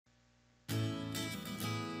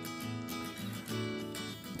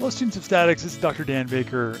Hello students of statics, this is Dr. Dan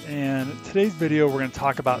Baker, and today's video we're going to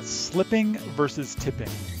talk about slipping versus tipping,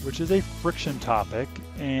 which is a friction topic,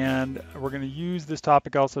 and we're going to use this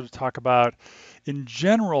topic also to talk about, in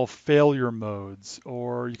general, failure modes,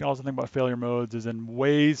 or you can also think about failure modes as in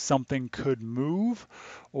ways something could move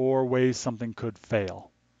or ways something could fail.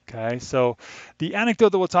 Okay, so the anecdote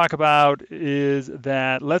that we'll talk about is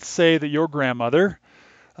that let's say that your grandmother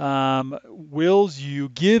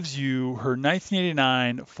gives you her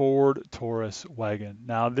 1989 Ford Taurus wagon.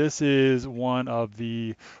 Now, this is one of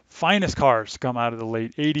the finest cars to come out of the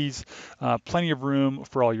late 80s. Plenty of room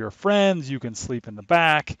for all your friends. You can sleep in the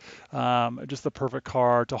back. Just the perfect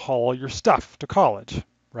car to haul all your stuff to college,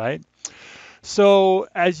 right? So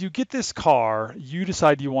as you get this car, you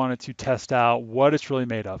decide you wanted to test out what it's really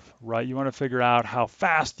made of, right? You want to figure out how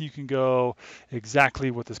fast you can go,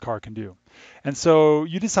 exactly what this car can do. And so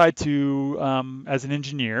you decide to, as an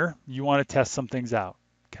engineer, you want to test some things out.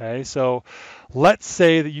 Okay, so let's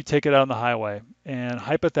say that you take it out on the highway and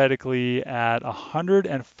hypothetically at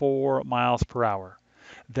 104 miles per hour,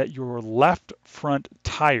 that your left front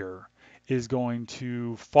tire is going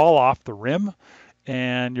to fall off the rim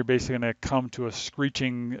and you're basically going to come to a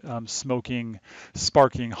screeching, smoking,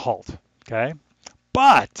 sparking halt, okay?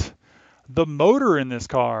 But the motor in this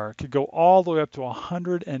car could go all the way up to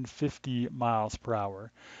 150 miles per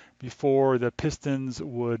hour before the pistons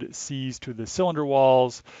would seize to the cylinder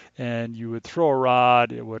walls and you would throw a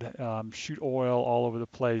rod, it would shoot oil all over the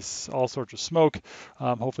place, all sorts of smoke.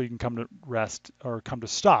 Hopefully you can come to rest or come to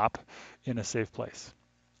stop in a safe place.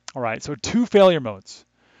 All right, so two failure modes.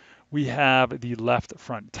 We have the left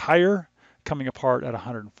front tire coming apart at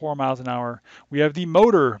 104 miles an hour. We have the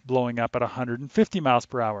motor blowing up at 150 miles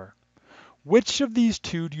per hour. Which of these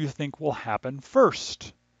two do you think will happen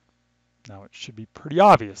first? Now, it should be pretty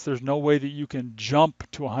obvious. There's no way that you can jump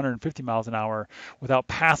to 150 miles an hour without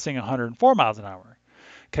passing 104 miles an hour.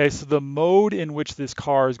 Okay, so the mode in which this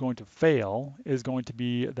car is going to fail is going to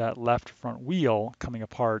be that left front wheel coming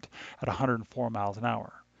apart at 104 miles an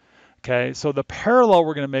hour. Okay, so the parallel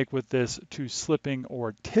we're going to make with this to slipping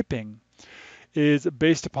or tipping is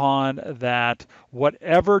based upon that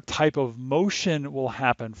whatever type of motion will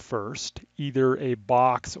happen first, either a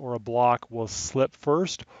box or a block will slip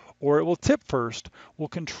first or it will tip first, will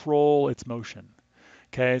control its motion.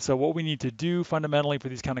 Okay, so what we need to do fundamentally for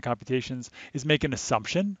these kind of computations is make an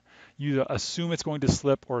assumption. You assume it's going to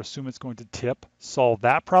slip or assume it's going to tip, solve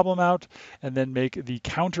that problem out, and then make the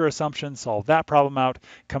counter assumption, solve that problem out,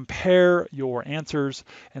 compare your answers,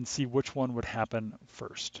 and see which one would happen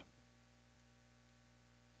first.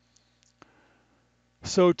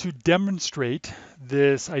 So to demonstrate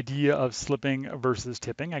this idea of slipping versus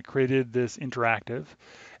tipping, I created this interactive.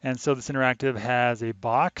 And so this interactive has a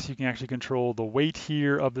box. You can actually control the weight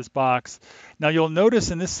here of this box. Now you'll notice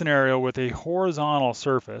in this scenario with a horizontal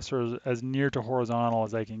surface, or as near to horizontal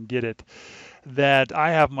as I can get it, that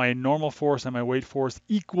I have my normal force and my weight force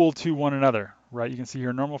equal to one another, right? You can see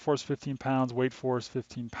here normal force 15 pounds, weight force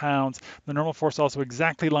 15 pounds. The normal force also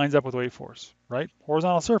exactly lines up with weight force, right?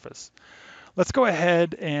 Horizontal surface. Let's go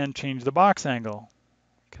ahead and change the box angle.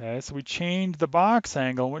 Okay, so we change the box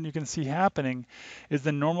angle. What you can see happening is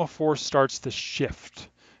the normal force starts to shift.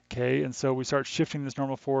 Okay, and so we start shifting this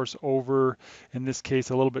normal force over, in this case,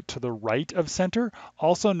 a little bit to the right of center.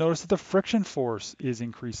 Also notice that the friction force is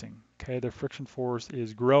increasing. Okay, the friction force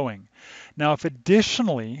is growing. Now, if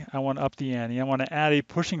additionally I want to up the ante, I want to add a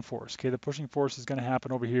pushing force. Okay, the pushing force is going to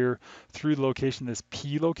happen over here through the location, this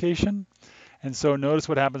P location. And so notice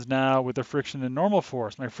what happens now with the friction and normal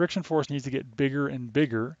force. My friction force needs to get bigger and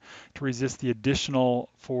bigger to resist the additional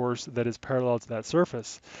force that is parallel to that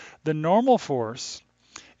surface. The normal force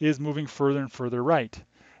is moving further and further right.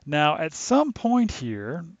 Now at some point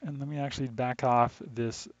here, and let me actually back off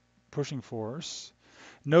this pushing force,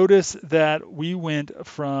 notice that we went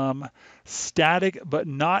from static but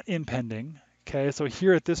not impending. Okay, so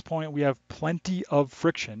here at this point, we have plenty of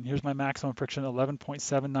friction. Here's my maximum friction,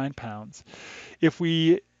 11.79 pounds. If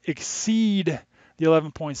we exceed the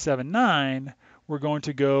 11.79, we're going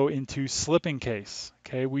to go into slipping case.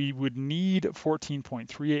 Okay, we would need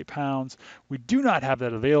 14.38 pounds. We do not have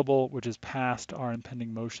that available, which is past our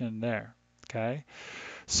impending motion there. Okay.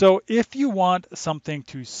 So if you want something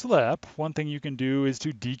to slip, one thing you can do is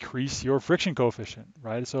to decrease your friction coefficient,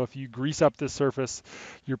 right? So if you grease up this surface,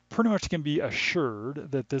 you pretty much can be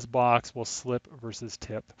assured that this box will slip versus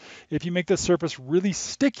tip. If you make the surface really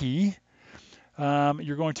sticky,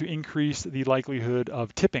 you're going to increase the likelihood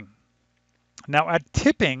of tipping. Now at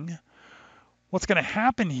tipping, what's going to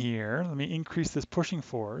happen here, let me increase this pushing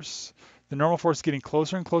force. The normal force is getting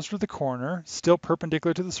closer and closer to the corner, still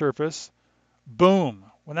perpendicular to the surface. Boom,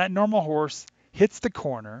 when that normal force hits the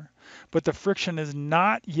corner, but the friction is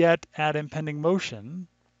not yet at impending motion,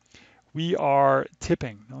 we are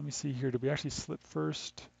tipping. Now, let me see here. Did we actually slip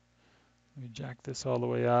first? Let me jack this all the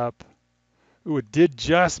way up. Ooh, it did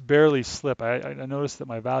just barely slip. I noticed that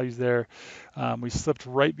my values there, we slipped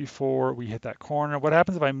right before we hit that corner. What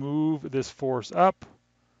happens if I move this force up?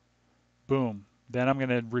 Boom. Then I'm going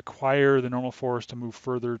to require the normal force to move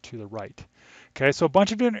further to the right. Okay, so a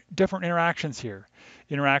bunch of different interactions here.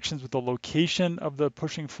 Interactions with the location of the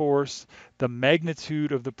pushing force, the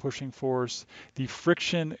magnitude of the pushing force, the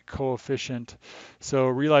friction coefficient. So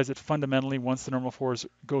realize that fundamentally, once the normal force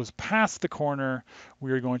goes past the corner,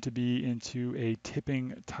 we are going to be into a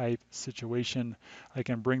tipping type situation. I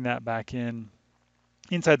can bring that back in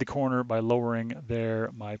inside the corner by lowering there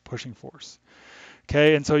my pushing force.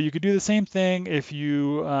 Okay, and so you could do the same thing if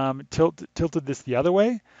you tilted this the other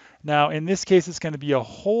way. Now, in this case, it's going to be a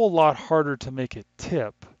whole lot harder to make it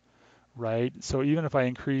tip, right? So even if I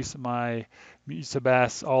increase my mu sub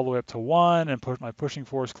s all the way up to 1 and put my pushing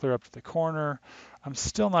force clear up to the corner, I'm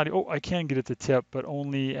still not, oh, I can get it to tip, but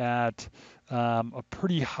only at a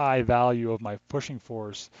pretty high value of my pushing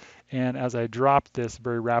force. And as I drop this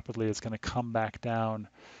very rapidly, it's going to come back down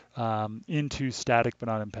into static but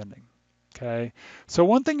not impending. Okay, so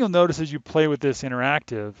one thing you'll notice as you play with this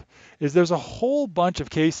interactive is there's a whole bunch of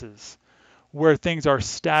cases where things are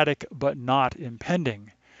static but not impending,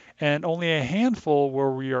 and only a handful where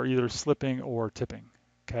we are either slipping or tipping.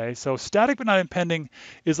 Okay, so static but not impending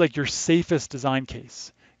is like your safest design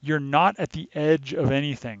case. You're not at the edge of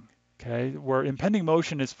anything. Okay, where impending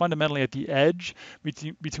motion is fundamentally at the edge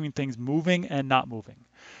between things moving and not moving.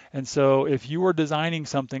 And so if you are designing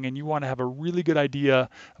something and you want to have a really good idea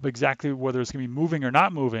of exactly whether it's going to be moving or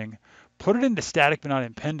not moving, put it into static but not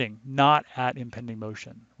impending, not at impending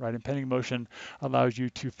motion, right? Impending motion allows you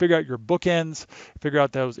to figure out your bookends, figure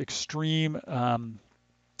out those extreme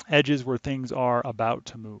edges where things are about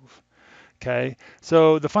to move. Okay,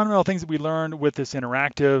 so the fundamental things that we learned with this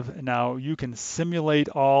interactive, now you can simulate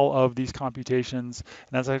all of these computations,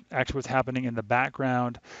 and that's actually what's happening in the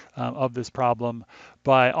background of this problem.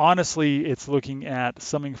 But honestly, it's looking at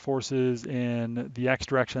summing forces in the x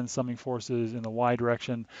direction, summing forces in the y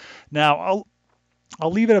direction. Now,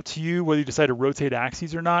 I'll leave it up to you whether you decide to rotate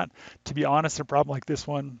axes or not. To be honest, a problem like this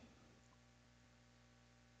one,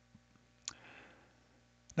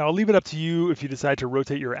 now, I'll leave it up to you if you decide to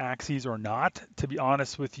rotate your axes or not. To be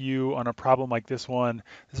honest with you, on a problem like this one,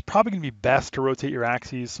 it's probably going to be best to rotate your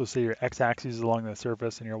axes. So say your x-axis is along the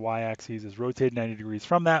surface and your y-axis is rotated 90 degrees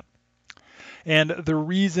from that. And the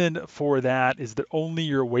reason for that is that only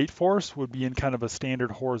your weight force would be in kind of a standard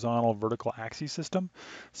horizontal vertical axis system.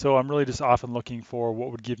 So I'm really just often looking for what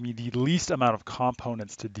would give me the least amount of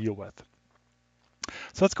components to deal with.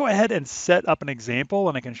 So let's go ahead and set up an example,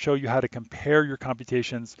 and I can show you how to compare your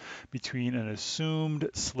computations between an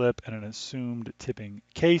assumed slip and an assumed tipping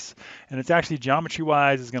case. And it's actually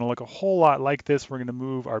geometry-wise is going to look a whole lot like this. We're going to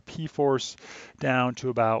move our p-force down to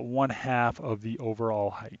about 1/2 of the overall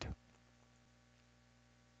height.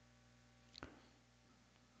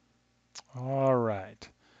 All right,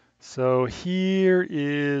 so here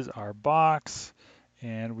is our box,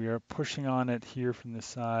 and we are pushing on it here from the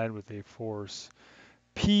side with a force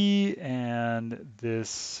P, and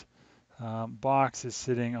this box is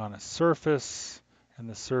sitting on a surface, and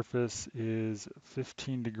the surface is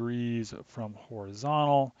 15 degrees from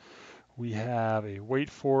horizontal. We have a weight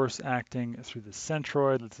force acting through the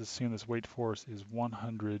centroid. Let's assume this weight force is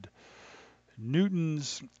 100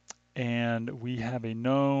 newtons, and we have a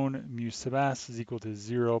known mu sub s is equal to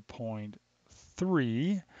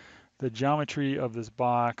 0.3. The geometry of this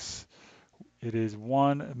box, it is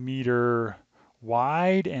 1 meter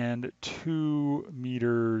wide and 2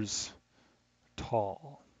 meters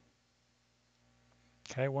tall.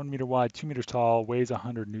 Okay, 1 meter wide, 2 meters tall, weighs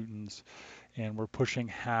 100 newtons, and we're pushing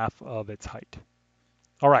half of its height.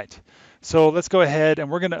 All right, so let's go ahead and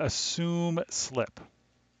we're going to assume slip.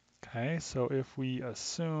 Okay, so if we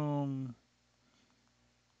assume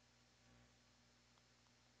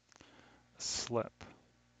slip,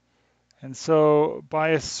 and so by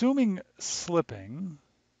assuming slipping,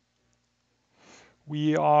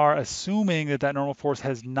 we are assuming that that normal force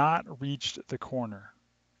has not reached the corner.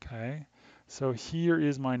 Okay, so here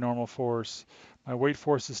is my normal force. My weight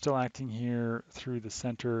force is still acting here through the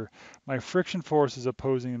center. My friction force is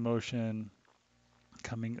opposing the motion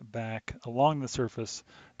coming back along the surface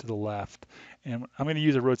to the left. And I'm going to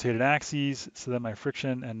use a rotated axis so that my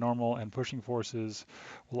friction and normal and pushing forces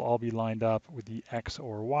will all be lined up with the x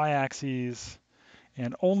or y axes.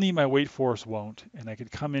 And only my weight force won't. And I could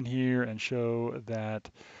come in here and show that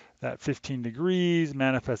that 15 degrees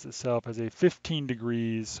manifests itself as a 15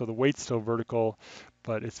 degrees, so the weight's still vertical,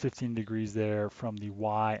 but it's 15 degrees there from the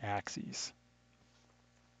y-axis.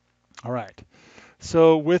 All right,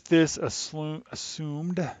 so with this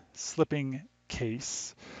assumed slipping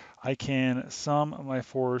case, I can sum my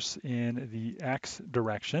force in the x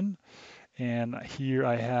direction. And here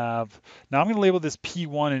I have, now I'm going to label this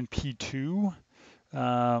P1 and P2.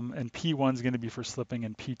 And P1 is going to be for slipping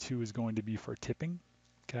and P2 is going to be for tipping.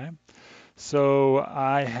 Okay, so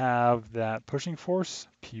I have that pushing force,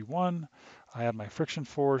 P1. I have my friction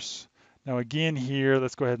force. Now again here,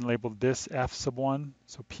 let's go ahead and label this F sub 1,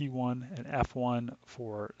 so P1 and F1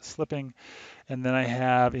 for slipping. And then I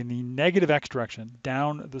have in the negative x direction,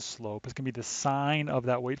 down the slope, it's going to be the sine of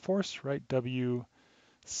that weight force, right? W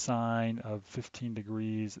sine of 15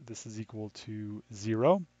 degrees, this is equal to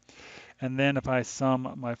 0. And then if I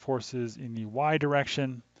sum my forces in the y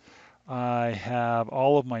direction, I have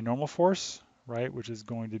all of my normal force, right, which is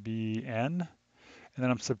going to be N. And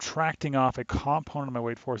then I'm subtracting off a component of my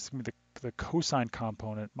weight force, it's going to be the cosine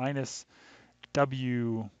component, minus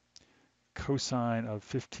W cosine of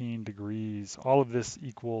 15 degrees, all of this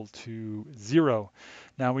equal to 0.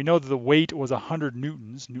 Now we know that the weight was 100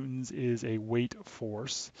 newtons. Newtons is a weight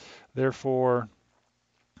force. Therefore,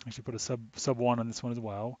 I should put a sub 1 on this one as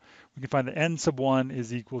well. We can find that N sub 1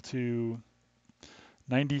 is equal to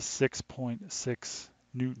 96.6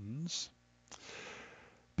 newtons.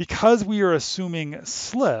 Because we are assuming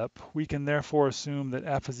slip, we can therefore assume that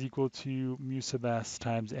F is equal to mu sub s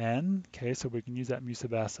times N. Okay, so we can use that mu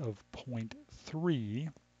sub s of 0.3.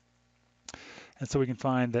 And so we can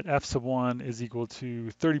find that F sub 1 is equal to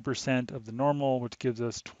 30% of the normal, which gives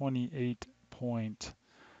us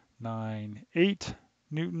 28.98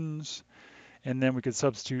 newtons. And then we could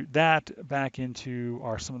substitute that back into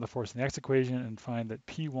our sum of the force in the x equation and find that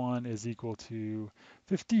P1 is equal to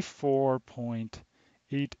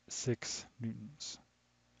 54.86 newtons.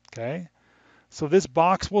 Okay, so this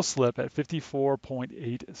box will slip at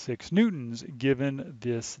 54.86 newtons given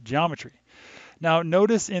this geometry. Now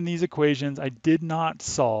notice in these equations I did not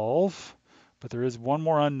solve, but there is one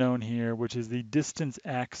more unknown here, which is the distance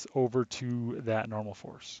x over to that normal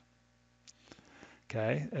force.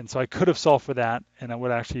 Okay, and so I could have solved for that, and I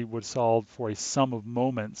would solve for a sum of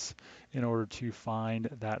moments in order to find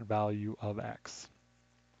that value of x.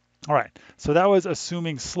 All right, so that was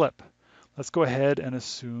assuming slip. Let's go ahead and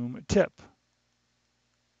assume tip.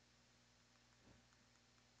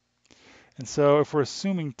 And so if we're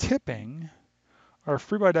assuming tipping, our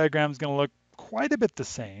free body diagram is going to look quite a bit the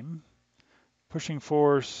same. Pushing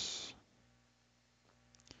force,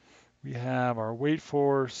 we have our weight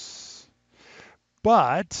force,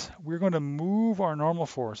 but we're going to move our normal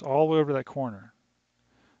force all the way over that corner.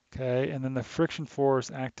 Okay, and then the friction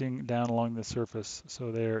force acting down along the surface,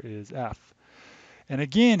 so there is F. And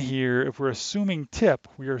again here, if we're assuming tip,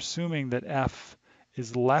 we are assuming that F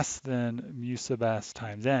is less than mu sub s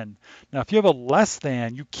times N. Now if you have a less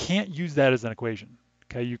than, you can't use that as an equation.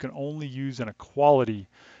 Okay, you can only use an equality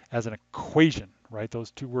as an equation, right?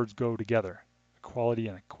 Those two words go together, equality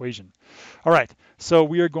and equation. All right, so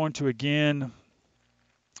we are going to again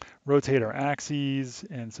rotate our axes,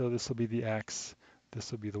 and so this will be the x,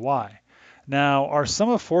 this will be the y. Now our sum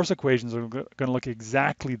of force equations are going to look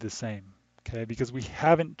exactly the same, okay, because we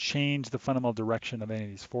haven't changed the fundamental direction of any of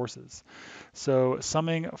these forces. So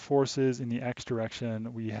summing forces in the x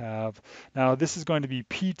direction, we have, now this is going to be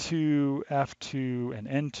P2, F2, and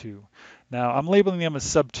N2. Now I'm labeling them as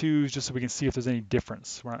sub 2s just so we can see if there's any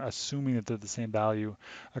difference. We're not assuming that they're the same value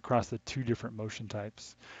across the two different motion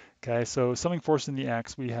types. Okay, so summing force in the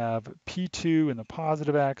x, we have P2 in the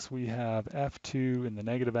positive x, we have F2 in the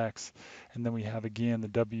negative x, and then we have again the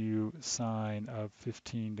W sine of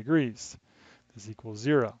 15 degrees. This equals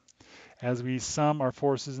 0. As we sum our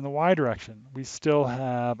forces in the y direction, we still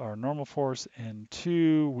have our normal force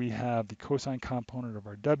N2, we have the cosine component of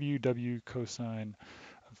our W cosine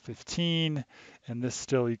of 15, and this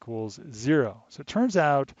still equals 0. So it turns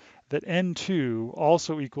out that N2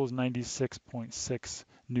 also equals 96.6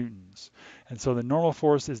 newtons. And so the normal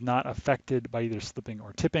force is not affected by either slipping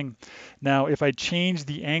or tipping. Now, if I change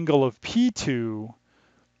the angle of P2,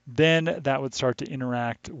 then that would start to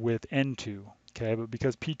interact with N2. Okay, but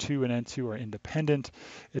because P2 and N2 are independent,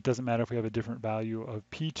 it doesn't matter if we have a different value of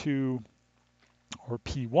P2 or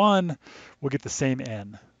P1, we'll get the same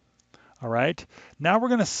N. All right, now we're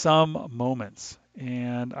going to sum moments,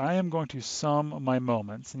 and I am going to sum my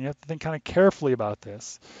moments, and you have to think kind of carefully about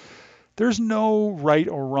this. There's no right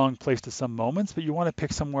or wrong place to sum moments, but you want to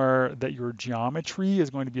pick somewhere that your geometry is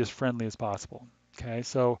going to be as friendly as possible. Okay,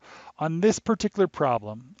 so on this particular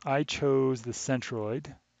problem, I chose the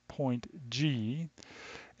centroid, point G.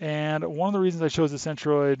 And one of the reasons I chose the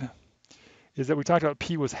centroid is that we talked about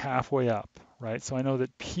P was halfway up, right? So I know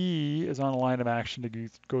that P is on a line of action to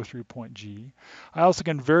go through point G. I also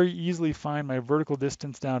can very easily find my vertical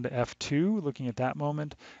distance down to F2, looking at that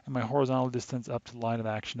moment, and my horizontal distance up to the line of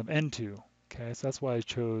action of N2. Okay, so that's why I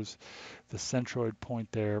chose the centroid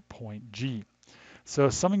point there, point G. So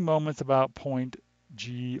summing moments about point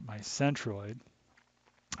G, my centroid,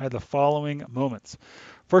 I have the following moments.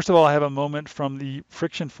 First of all, I have a moment from the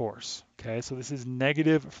friction force. Okay, so this is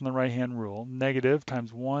negative from the right-hand rule. Negative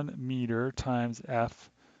times 1 meter times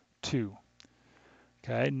F2.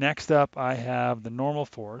 Okay, next up I have the normal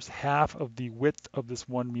force. Half of the width of this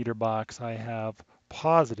 1 meter box I have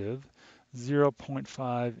positive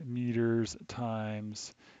 0.5 meters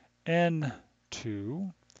times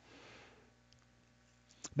N2.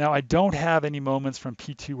 Now I don't have any moments from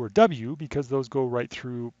P2 or W because those go right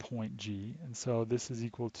through point G. And so this is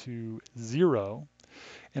equal to 0.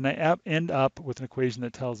 And I end up with an equation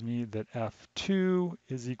that tells me that F2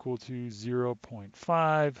 is equal to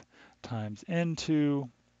 0.5 times N2.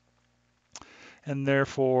 And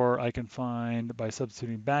therefore I can find by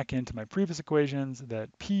substituting back into my previous equations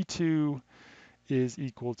that P2 is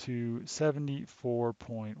equal to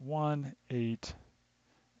 74.18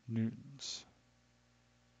 newtons.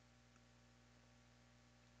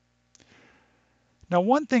 Now,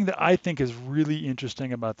 one thing that I think is really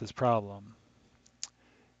interesting about this problem,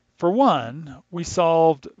 for one, we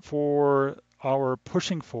solved for our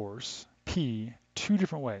pushing force, P, two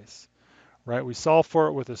different ways, right? We solved for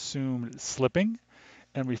it with assumed slipping,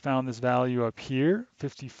 and we found this value up here,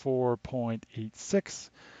 54.86.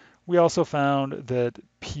 We also found that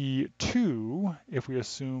P2, if we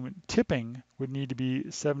assume tipping, would need to be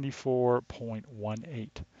 74.18.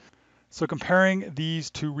 So comparing these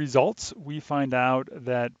two results, we find out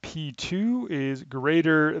that P2 is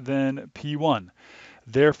greater than P1.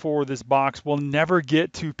 Therefore, this box will never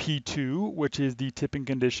get to P2, which is the tipping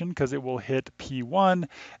condition, because it will hit P1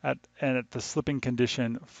 at the slipping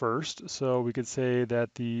condition first. So we could say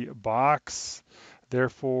that the box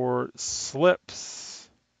therefore slips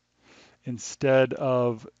instead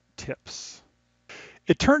of tips.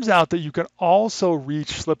 It turns out that you can also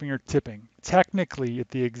reach slipping or tipping technically at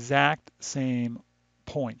the exact same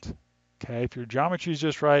point. Okay, if your geometry is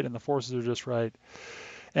just right and the forces are just right.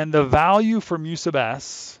 And the value for mu sub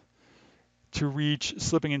s to reach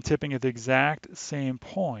slipping and tipping at the exact same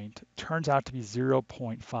point turns out to be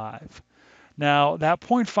 0.5. Now, that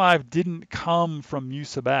 0.5 didn't come from mu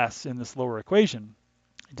sub s in this lower equation.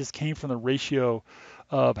 It just came from the ratio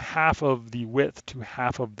of half of the width to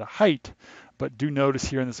half of the height. But do notice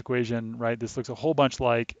here in this equation, right, this looks a whole bunch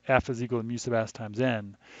like F is equal to mu sub s times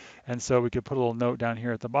N. And so we could put a little note down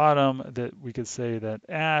here at the bottom that we could say that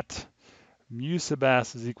at mu sub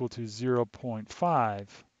s is equal to 0.5,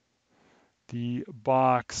 the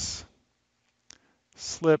box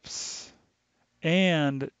slips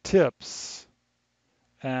and tips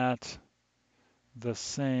at the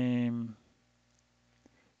same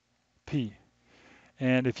P.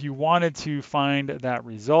 And if you wanted to find that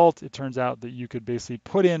result, it turns out that you could basically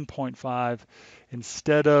put in 0.5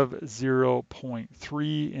 instead of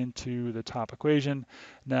 0.3 into the top equation.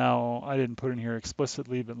 Now, I didn't put in here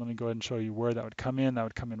explicitly, but let me go ahead and show you where that would come in. That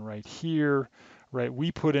would come in right here, right?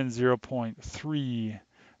 We put in 0.3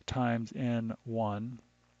 times N1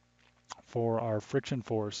 for our friction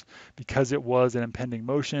force because it was an impending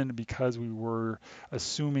motion, because we were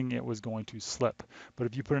assuming it was going to slip. But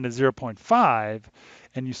if you put in a 0.5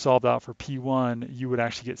 and you solved out for P1, you would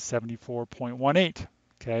actually get 74.18,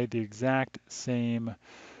 okay? The exact same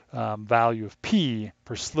value of P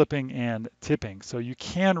for slipping and tipping. So you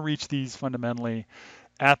can reach these fundamentally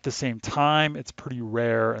at the same time. It's pretty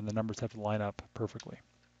rare and the numbers have to line up perfectly.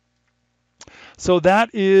 So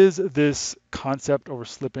that is this concept over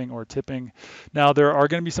slipping or tipping. Now there are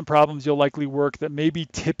going to be some problems you'll likely work that maybe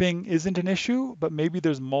tipping isn't an issue, but maybe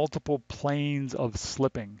there's multiple planes of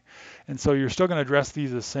slipping. And so you're still going to address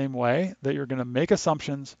these the same way, that you're going to make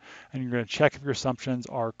assumptions and you're going to check if your assumptions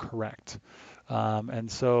are correct. And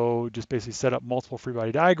so just basically set up multiple free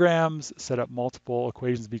body diagrams, set up multiple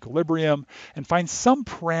equations of equilibrium, and find some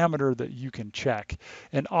parameter that you can check.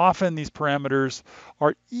 And often these parameters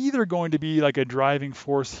are either going to be like a driving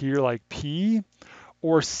force here like P,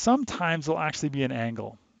 or sometimes they'll actually be an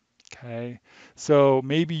angle. Okay, so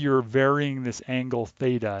maybe you're varying this angle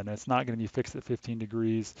theta and it's not going to be fixed at 15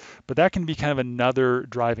 degrees, but that can be kind of another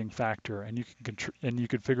driving factor, and you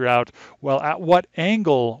could figure out, well, at what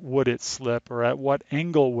angle would it slip or at what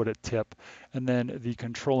angle would it tip, and then the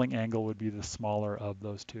controlling angle would be the smaller of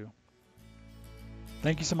those two.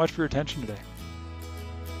 Thank you so much for your attention today.